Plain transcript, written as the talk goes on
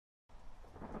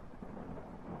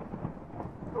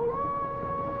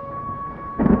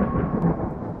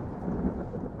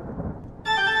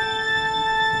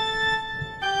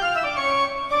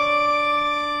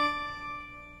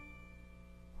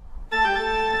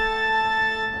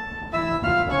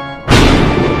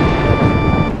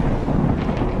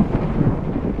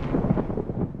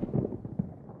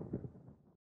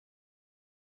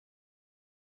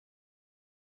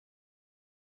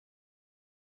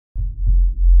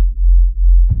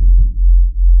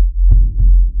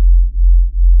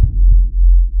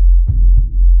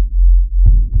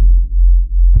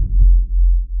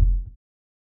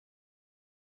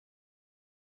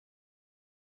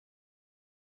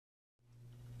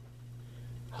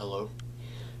Hello,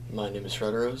 my name is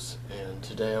Redrose, and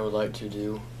today I would like to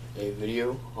do a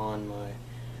video on my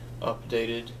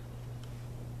updated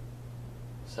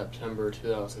September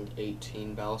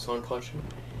 2018 Balisong collection.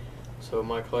 So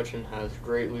my collection has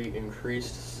greatly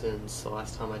increased since the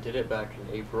last time I did it back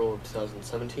in April of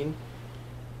 2017.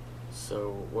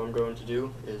 So what I'm going to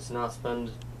do is not spend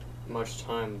much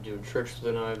time doing tricks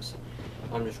with the knives.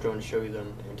 I'm just going to show you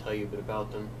them and tell you a bit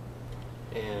about them.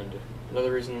 And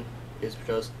another reason is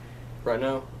because right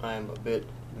now I am a bit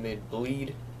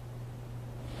mid-bleed,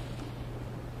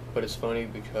 but it's funny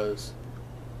because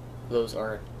those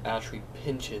are actually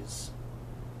pinches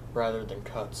rather than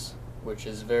cuts, which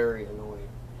is very annoying.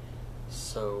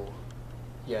 So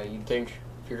yeah, you'd think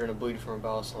if you're going to bleed from a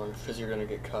Balisong, because you're going to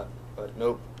get cut, but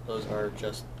nope, those are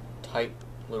just tight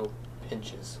little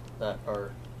pinches that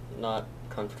are not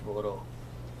comfortable at all.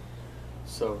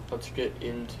 So let's get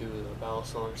into the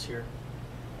Balisongs here.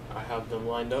 I have them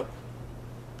lined up.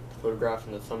 The photograph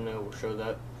in the thumbnail will show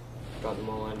that. Got them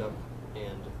all lined up,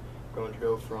 and I'm going to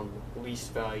go from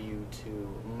least value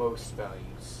to most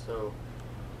values. So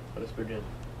let us begin.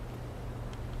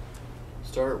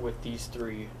 Start with these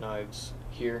three knives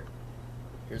here.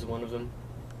 Here's one of them.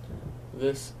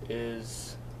 This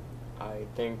is, I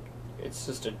think, it's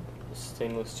just a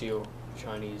stainless steel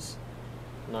Chinese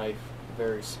knife,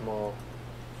 very small,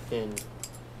 thin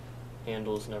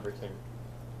handles and everything,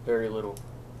 very little.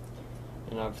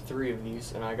 And I have three of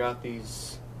these, and I got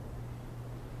these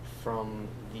from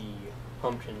the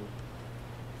pumpkin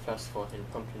festival and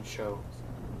pumpkin show,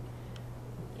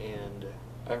 and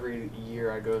every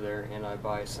year I go there and I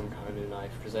buy some kind of new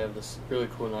knife because they have this really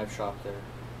cool knife shop there.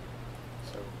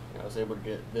 So I was able to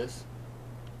get this.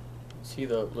 See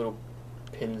the little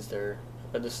pins there,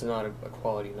 but this is not a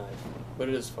quality knife, but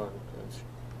it is fun. It's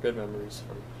good memories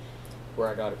from where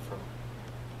I got it from.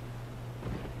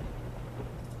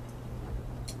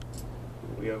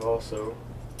 We have also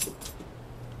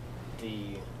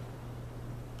the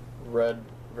red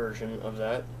version of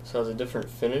that. So it has a different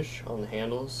finish on the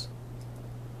handles,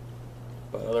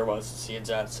 but otherwise it's the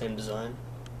exact same design.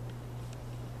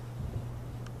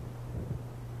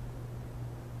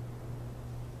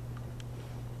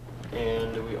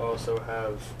 And we also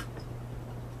have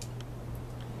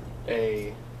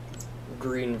a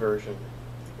green version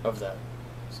of that.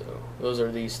 So those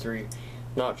are these three.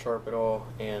 Not sharp at all,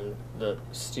 and the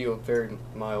steel, very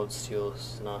mild steel,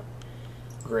 is not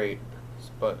great.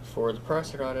 But for the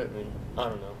price I got it, I mean, I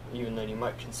don't know, even then you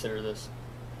might consider this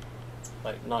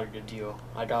like not a good deal.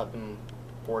 I got them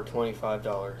for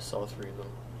 $25, all three of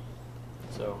them.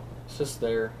 So it's just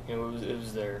there, you know, it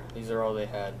was there. These are all they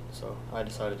had, so I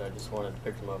decided I just wanted to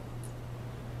pick them up.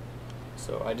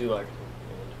 So I do like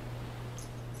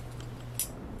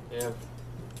them, and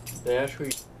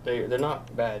they're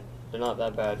not bad. They're not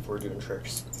that bad for doing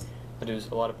tricks. I do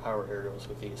a lot of power aerials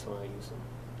with these when I use them.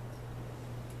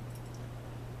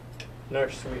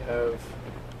 Next we have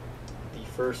the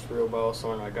first real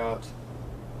Balisong I got.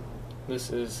 This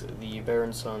is the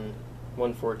Balisong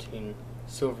 114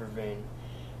 Silver Vein.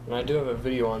 And I do have a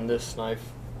video on this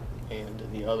knife and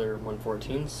the other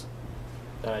 114s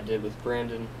that I did with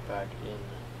Brandon back in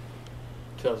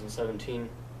 2017.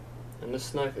 And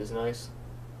this knife is nice.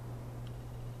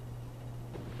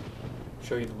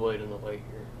 Show you the blade in the light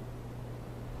here.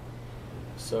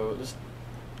 So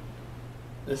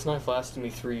this knife lasted me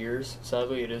 3 years.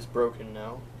 Sadly, it is broken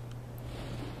now.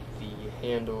 The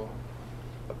handle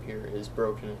up here is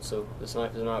broken, so this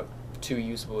knife is not too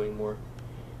usable anymore.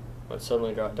 But it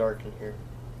suddenly got dark in here.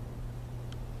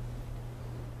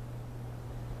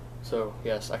 So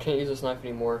yes, I can't use this knife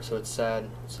anymore, so it's sad.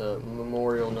 It's a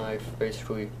memorial knife,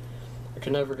 basically. I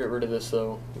could never get rid of this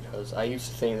though, because I used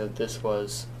to think that this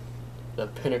was the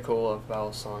pinnacle of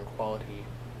Balisong quality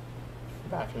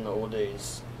back in the old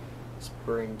days,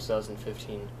 spring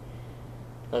 2015.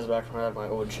 That was back when I had my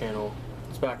old channel.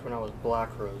 It's back when I was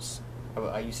Black Rose.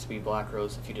 I used to be Black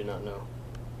Rose, if you did not know.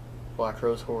 Black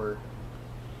Rose Horror.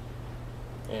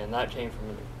 And that came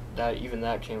from even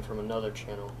that came from another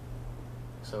channel.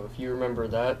 So if you remember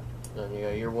that, then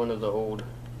yeah, you're one of the old,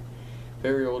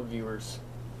 very old viewers.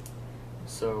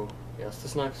 So yes,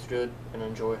 this knife is good and I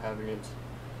enjoy having it.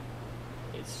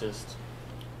 It's just,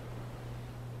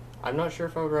 I'm not sure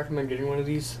if I would recommend getting one of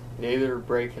these. They either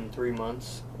break in 3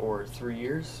 months or 3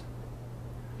 years.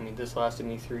 I mean, this lasted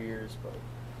me 3 years, but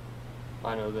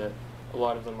I know that a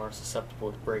lot of them are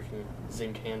susceptible to breaking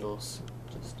zinc handles.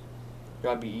 Just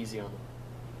gotta be easy on them.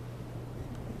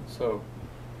 So,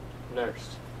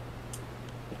 next,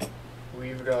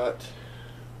 we've got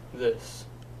this.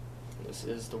 This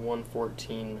is the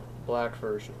 114 black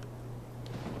version,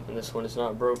 and this one is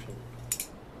not broken.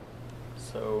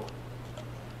 so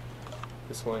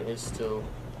this one is still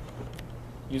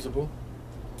usable.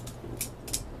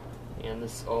 And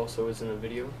this also is in a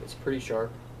video. It's pretty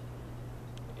sharp,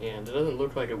 and it doesn't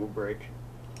look like it will break,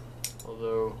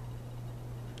 although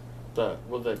the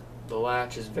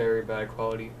latch is very bad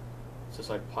quality. It's just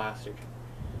like plastic,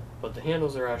 but the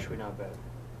handles are actually not bad.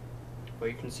 But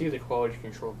you can see the quality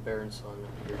control Balisong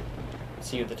up here.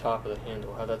 See at the top of the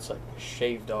handle how that's like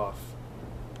shaved off.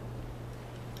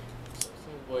 So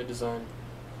some blade design.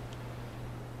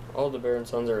 All the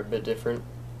Balisongs are a bit different.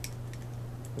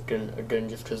 Again,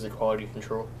 just because of the quality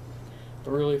control.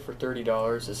 But really, for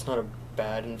 $30, it's not a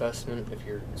bad investment if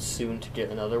you're soon to get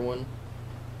another one.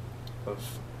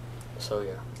 So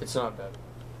yeah, it's not bad.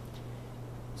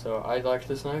 So I liked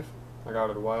this knife. I got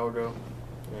it a while ago,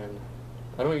 and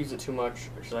I don't use it too much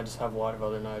because I just have a lot of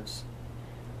other knives.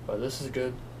 But this is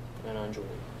good, and I enjoy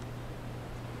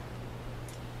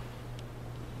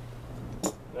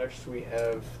it. Next we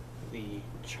have the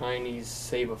Chinese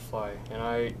Sablefly, and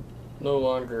I no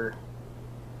longer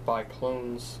buy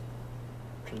clones,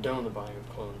 condone the buying of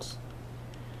clones.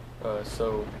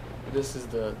 So this is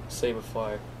the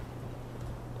Sablefly,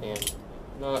 and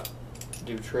not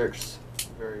do tricks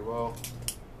very well.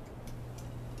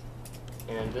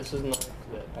 And this is a knife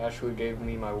that actually gave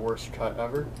me my worst cut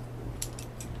ever.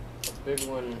 A big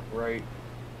one right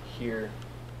here.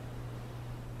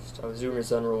 I was doing a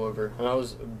Zen rollover, and I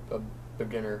was a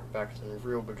beginner back then, a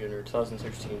real beginner,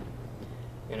 2016,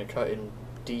 and it cut in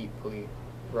deeply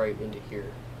right into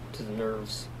here, to the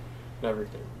nerves and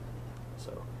everything.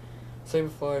 So,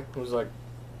 Sablefly was like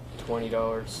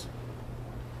 $20,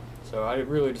 so I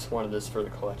really just wanted this for the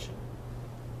collection.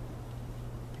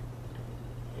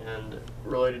 And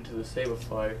related to the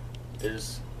Sablefly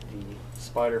is the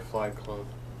Spiderfly clone.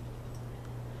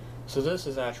 So this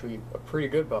is actually a pretty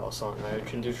good Balisong. I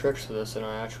can do tricks with this, and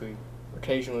I actually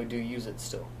occasionally do use it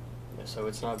still. Yeah, so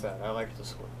it's not bad. I like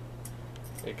this one.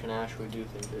 It can actually do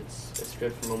things. It's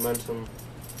good for momentum.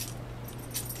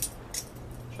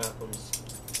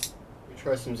 Chaplains. We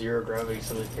try some zero gravity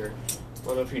something here. I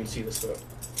don't know if you can see this, but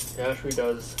it actually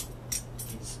does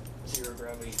these zero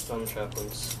gravity thumb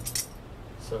chaplains.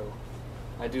 So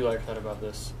I do like that about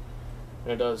this,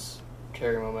 and it does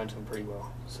carry momentum pretty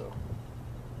well. So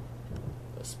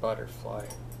the Spiderfly,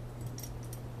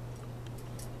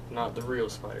 not the real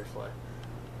Spiderfly.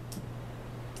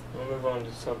 We'll move on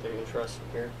to something interesting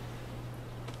here.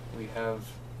 We have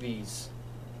these.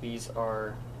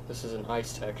 This is an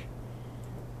Ice Tech,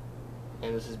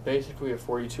 and this is basically a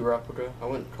 42 replica. I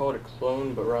wouldn't call it a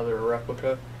clone, but rather a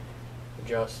replica,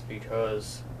 just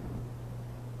because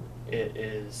it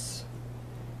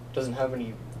doesn't have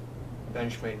any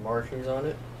Benchmade markings on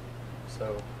it.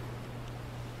 So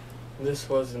this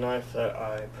was the knife that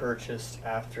I purchased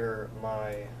after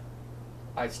my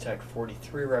Ice Tech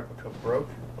 43 replica broke,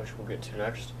 which we'll get to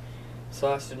next. This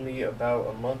lasted me about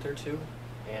a month or two,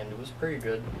 and it was pretty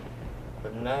good.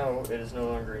 But now it is no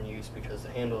longer in use because the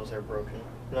handles are broken.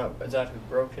 Not exactly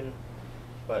broken,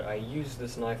 but I used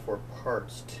this knife for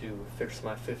parts to fix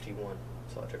my 51.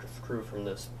 So I took a screw from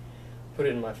this, put it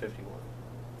in my 51.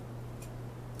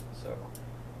 So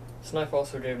this knife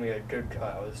also gave me a good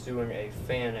cut. I was doing a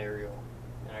fan aerial,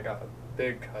 and I got a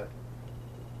big cut.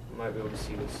 You might be able to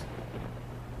see this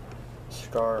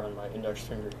scar on my index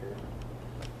finger here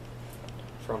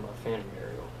from a fanning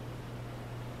aerial.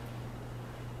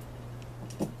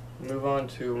 Move on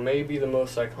to maybe the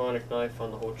most iconic knife on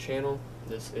the whole channel.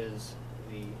 This is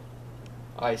the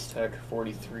Ice Tech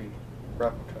 43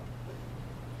 replica.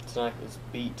 This knife is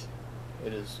beat.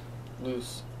 It is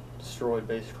loose, destroyed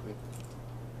basically,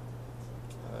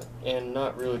 and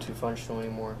not really too functional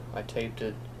anymore. I taped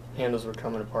it. Handles were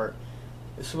coming apart.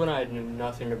 This is when I knew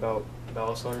nothing about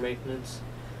Balisong maintenance,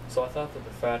 so I thought that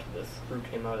the fact that the screw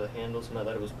came out of the handles meant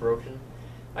that it was broken.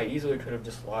 I easily could have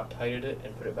just Loctited it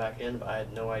and put it back in, but I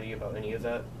had no idea about any of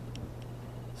that.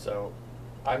 So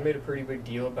I made a pretty big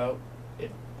deal about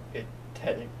it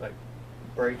technically like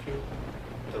breaking,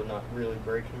 though not really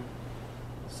breaking.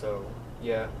 So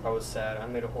yeah, I was sad. I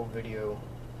made a whole video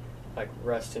like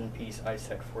rest in peace Ice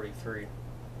Tech 43.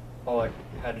 All I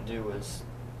had to do was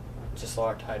just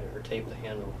Loctite it or tape the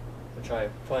handle, which I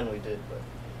finally did, but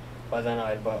by then I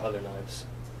had bought other knives.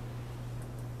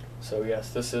 So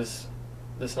yes, this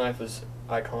knife is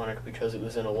iconic because it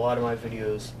was in a lot of my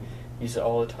videos, used it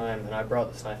all the time, and I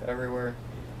brought this knife everywhere,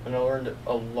 and I learned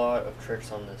a lot of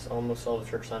tricks on this. Almost all the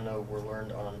tricks I know were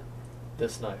learned on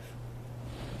this knife.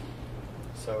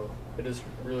 So it is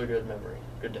really good memory,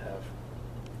 good to have.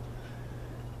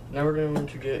 Now we're going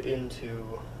to get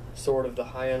into sort of the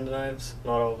high-end knives.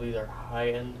 Not all of these are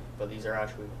high-end, but these are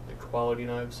actually the quality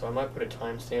knives. So I might put a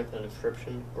timestamp in the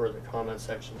description or the comment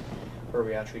section where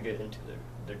we actually get into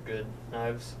the good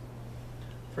knives.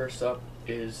 First up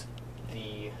is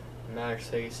the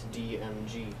MagSafe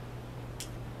DMG,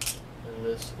 and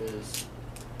this is,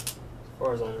 as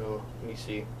far as I know, let me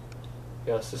see.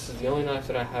 Yes, this is the only knife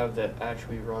that I have that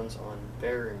actually runs on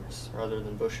bearings rather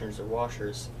than bushings or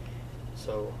washers.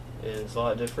 So it is a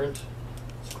lot different.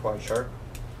 It's quite sharp.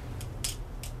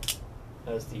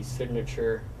 Has the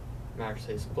signature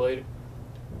MagSafe blade,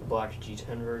 black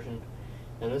G10 version.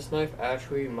 And this knife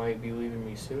actually might be leaving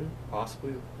me soon,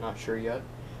 possibly, not sure yet.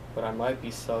 But I might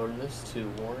be selling this to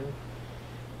Warren.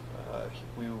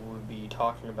 We will be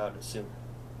talking about it soon.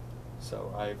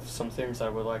 So I have some things I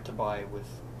would like to buy with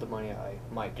the money I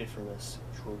might get from this,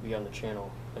 which will be on the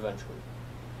channel eventually.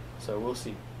 So we'll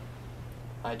see.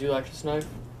 I do like this knife.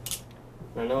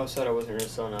 And I know I said I wasn't going to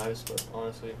sell knives, but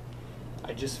honestly,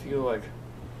 I just feel like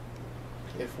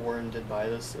if Warren did buy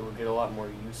this, it would get a lot more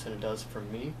use than it does from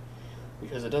me,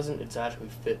 because it doesn't exactly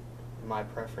fit my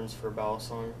preference for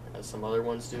Balisong as some other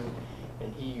ones do,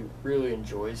 and he really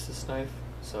enjoys this knife,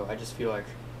 so I just feel like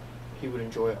he would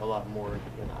enjoy it a lot more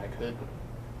than I could,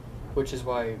 which is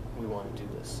why we want to do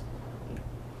this.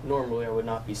 Normally I would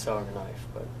not be selling a knife,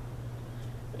 but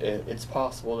it's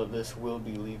possible that this will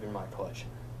be leaving my collection,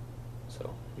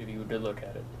 so give you a good look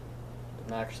at it.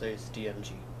 The MagSafe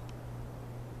DMG.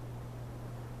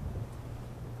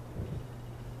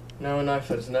 Now a knife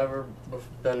that has never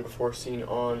been before seen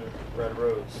on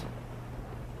Redrose.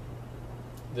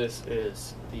 This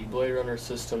is the Blade Runner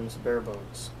Systems Bare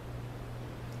Bones.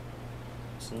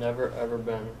 It's never ever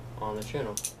been on the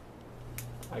channel.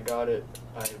 I got it,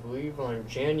 I believe, on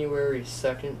January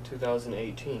 2nd,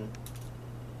 2018.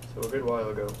 So a good while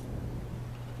ago.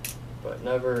 But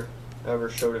never ever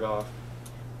showed it off.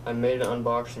 I made an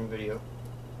unboxing video,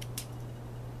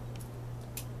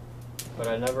 but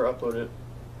I never uploaded it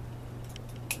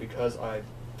because I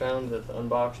found that the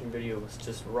unboxing video was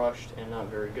just rushed and not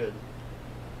very good.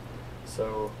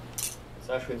 So it's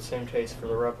actually the same case for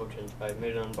the replicant. I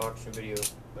made an unboxing video,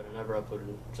 but I never uploaded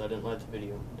it because I didn't like the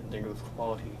video, didn't think it was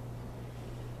quality.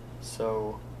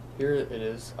 So here it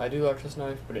is. I do like this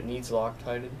knife, but it needs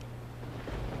Loctited.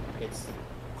 It's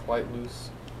quite loose.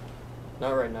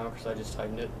 Not right now because I just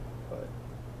tightened it, but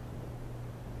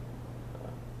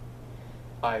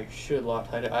I should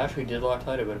Loctite it. I actually did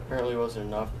Loctite it, but apparently it wasn't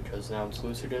enough because now it's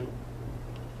loose again.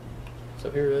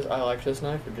 So here it is. I like this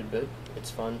knife a good bit.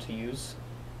 It's fun to use.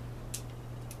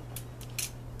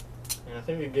 And I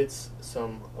think it gets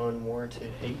some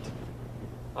unwarranted hate.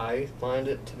 I find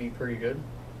it to be pretty good.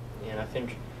 And I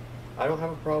think I don't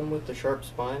have a problem with the sharp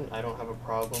spine. I don't have a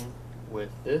problem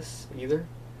with this either.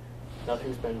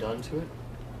 Nothing's been done to it.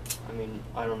 I mean,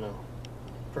 I don't know.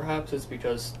 Perhaps it's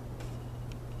because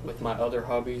with my other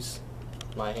hobbies,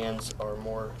 my hands are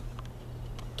more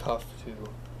tough to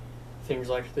things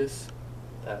like this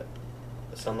that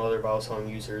some other Balisong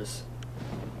users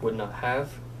would not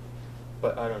have,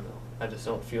 but I don't know. I just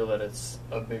don't feel that it's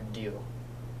a big deal.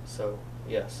 So,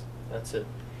 yes, that's it.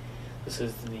 This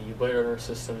is the Blade Runner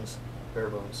Systems Bare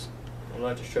Bones. I'd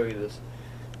like to show you this.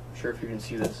 I'm sure if you can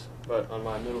see this, but on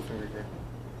my middle finger here,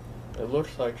 it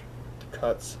looks like the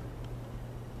cuts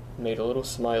made a little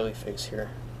smiley face here.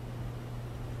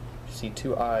 You see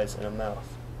two eyes and a mouth.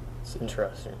 It's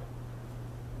interesting.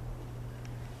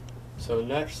 So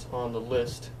next on the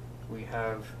list we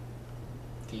have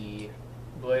the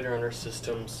Blade Runner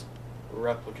Systems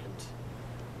Replicant.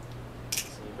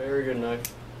 It's a very good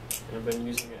knife, and I've been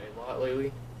using it a lot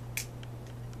lately.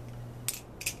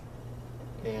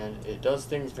 And it does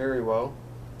things very well.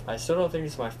 I still don't think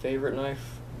it's my favorite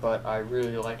knife, but I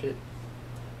really like it.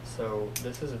 So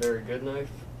this is a very good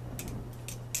knife,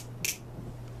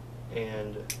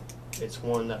 and it's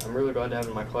one that I'm really glad to have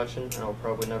in my collection, and I'll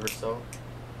probably never sell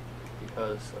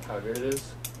because of how good it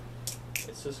is.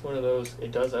 It's just one of those,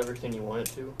 it does everything you want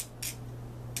it to,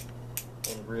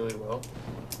 and really well.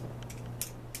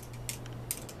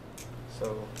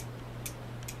 So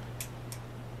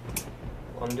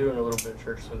I'm doing a little bit of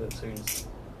tricks with it so you can see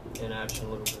in action a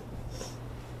little bit.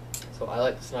 So I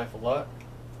like this knife a lot.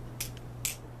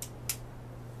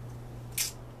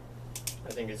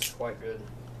 I think it's quite good.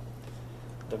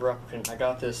 The replicant, I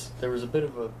got this, there was a bit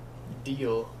of a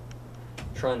deal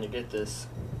trying to get this,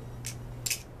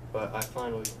 but I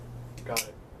finally got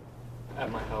it at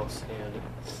my house, and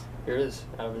here it is.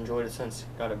 I've enjoyed it since.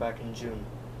 Got it back in June.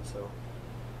 So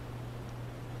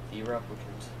the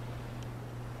replicant.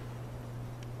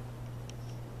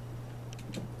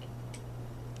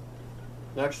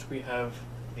 Next we have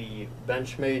the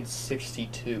Benchmade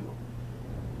 62.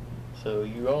 So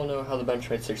you all know how the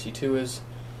Benchmade 62 is.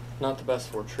 Not the best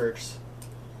for tricks,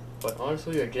 but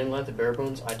honestly, again, like the bare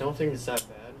bones, I don't think it's that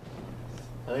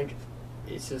bad. I think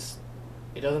it's just,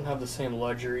 it doesn't have the same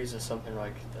luxuries as something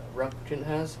like the Replicant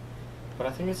has, but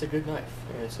I think it's a good knife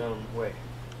in its own way.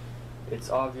 It's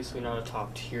obviously not a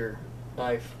top tier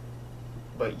knife,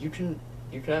 but you can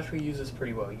actually use this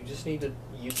pretty well. You just need to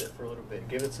use it for a little bit,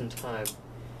 give it some time,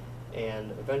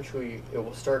 and eventually it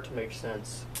will start to make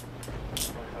sense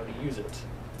on how to use it.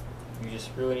 You just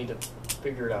really need to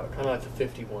figure it out, kind of like the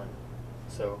 51.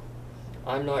 So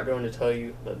I'm not going to tell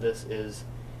you that this is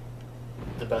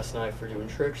the best knife for doing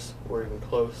tricks or even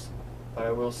close, but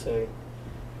I will say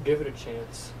give it a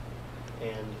chance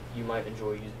and you might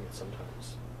enjoy using it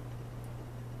sometimes.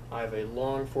 I have a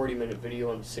long 40-minute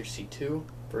video on the 62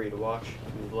 for you to watch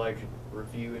if you would like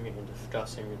reviewing and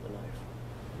discussing the knife.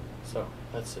 So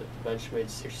that's it, the Benchmade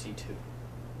 62.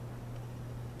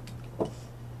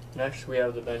 Next we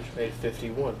have the Benchmade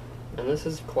 51, and this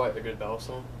is quite a good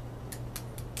Balisong.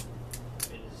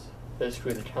 It is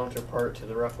basically the counterpart to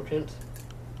the Replicant.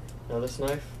 Now this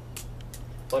knife,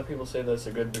 a lot of people say that it's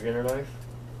a good beginner knife.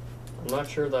 I'm not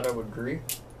sure that I would agree.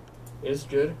 It is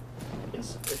good.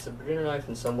 It's a beginner knife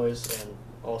in some ways and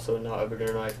also not a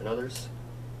beginner knife in others.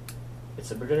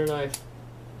 It's a beginner knife,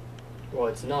 well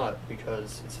it's not,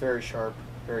 because it's very sharp,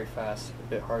 very fast, a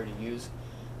bit hard to use,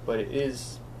 but it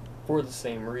is for the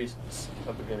same reasons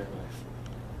a beginner knife.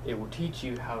 It will teach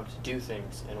you how to do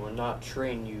things and will not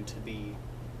train you to be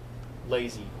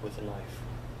lazy with a knife,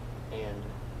 and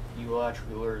you will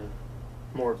actually learn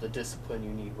more of the discipline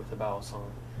you need with a Balisong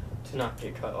to not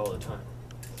get cut all the time.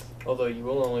 Although you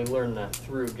will only learn that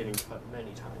through getting cut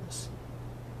many times.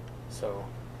 So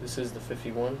this is the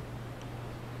 51,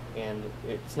 and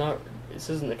this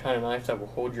isn't the kind of knife that will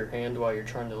hold your hand while you're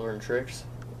trying to learn tricks.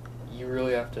 You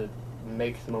really have to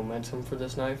make the momentum for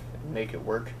this knife and make it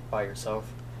work by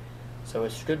yourself. So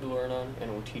it's good to learn on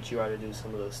and will teach you how to do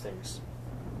some of those things.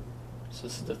 So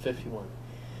this is the 51.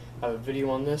 I have a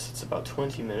video on this, it's about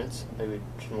 20 minutes, maybe you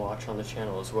can watch on the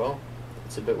channel as well.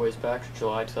 It's a bit ways back,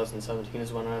 July 2017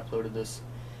 is when I uploaded this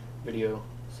video,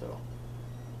 so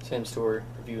same story,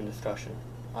 review and discussion.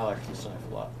 I like this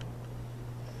knife a lot.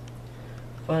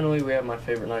 Finally, we have my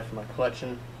favorite knife in my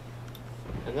collection,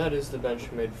 and that is the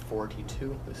Benchmade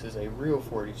 42. This is a real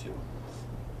 42,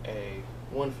 a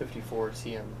 154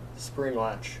 cm spring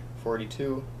latch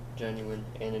 42, genuine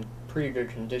and in pretty good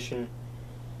condition.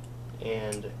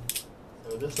 And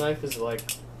so this knife is like,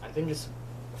 I think it's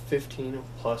 15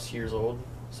 plus years old,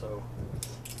 so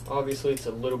obviously it's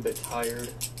a little bit tired.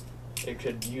 It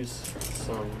could use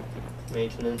some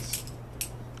maintenance,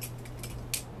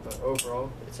 but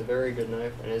overall it's a very good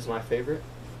knife and is my favorite.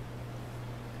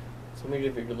 So let me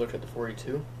give you a good look at the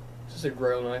 42. This is a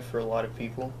grail knife for a lot of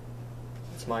people.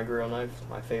 It's my grail knife,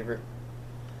 my favorite,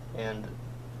 and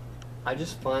I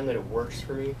just find that it works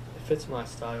for me. It fits my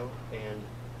style, and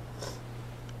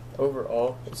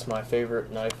overall it's my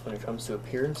favorite knife when it comes to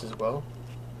appearance as well.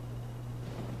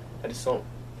 I just don't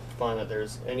find that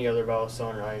there's any other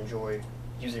Balisong I enjoy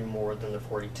using more than the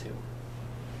 42.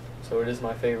 So it is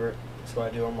my favorite. It's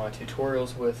what I do all my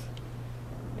tutorials with,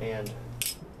 and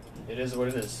it is what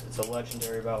it is. It's a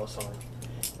legendary Balisong.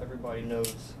 Everybody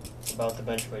knows about the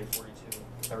Benchmade 42.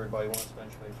 Everybody wants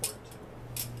Benchmade 42.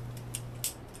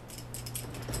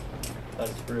 That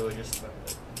is really just about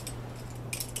it.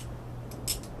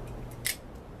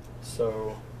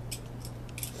 So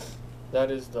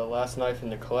that is the last knife in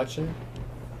the collection.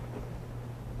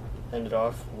 Ended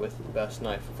off with the best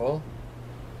knife of all.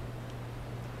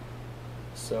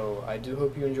 So I do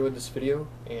hope you enjoyed this video,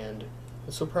 and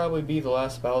this will probably be the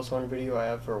last Balisong video I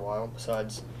have for a while.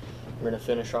 Besides, I'm going to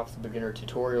finish off the beginner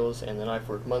tutorials and the Knife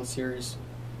Work Month series.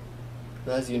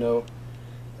 But as you know,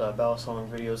 the Balisong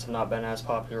videos have not been as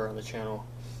popular on the channel,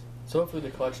 so hopefully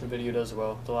the collection video does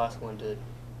well. The last one did.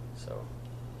 So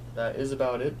that is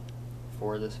about it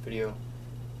for this video.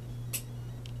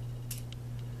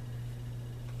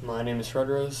 My name is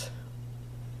Redrose,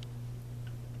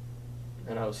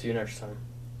 and I will see you next time.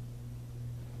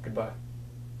 Goodbye.